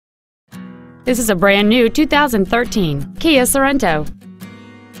This is a brand new 2013 Kia Sorento.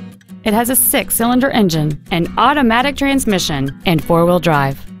 It has a 6-cylinder engine, an automatic transmission, and 4-wheel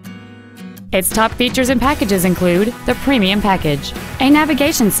drive. Its top features and packages include the Premium Package, a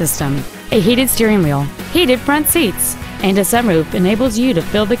navigation system, a heated steering wheel, heated front seats, and a sunroof enables you to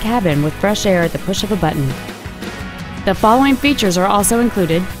fill the cabin with fresh air at the push of a button. The following features are also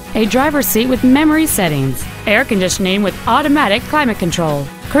included: a driver's seat with memory settings, air conditioning with automatic climate control,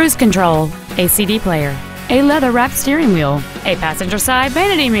 cruise control, a CD player, a leather-wrapped steering wheel, a passenger side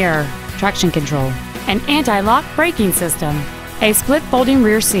vanity mirror, traction control, an anti-lock braking system, a split folding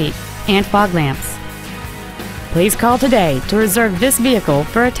rear seat, and fog lamps. Please call today to reserve this vehicle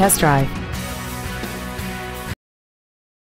for a test drive.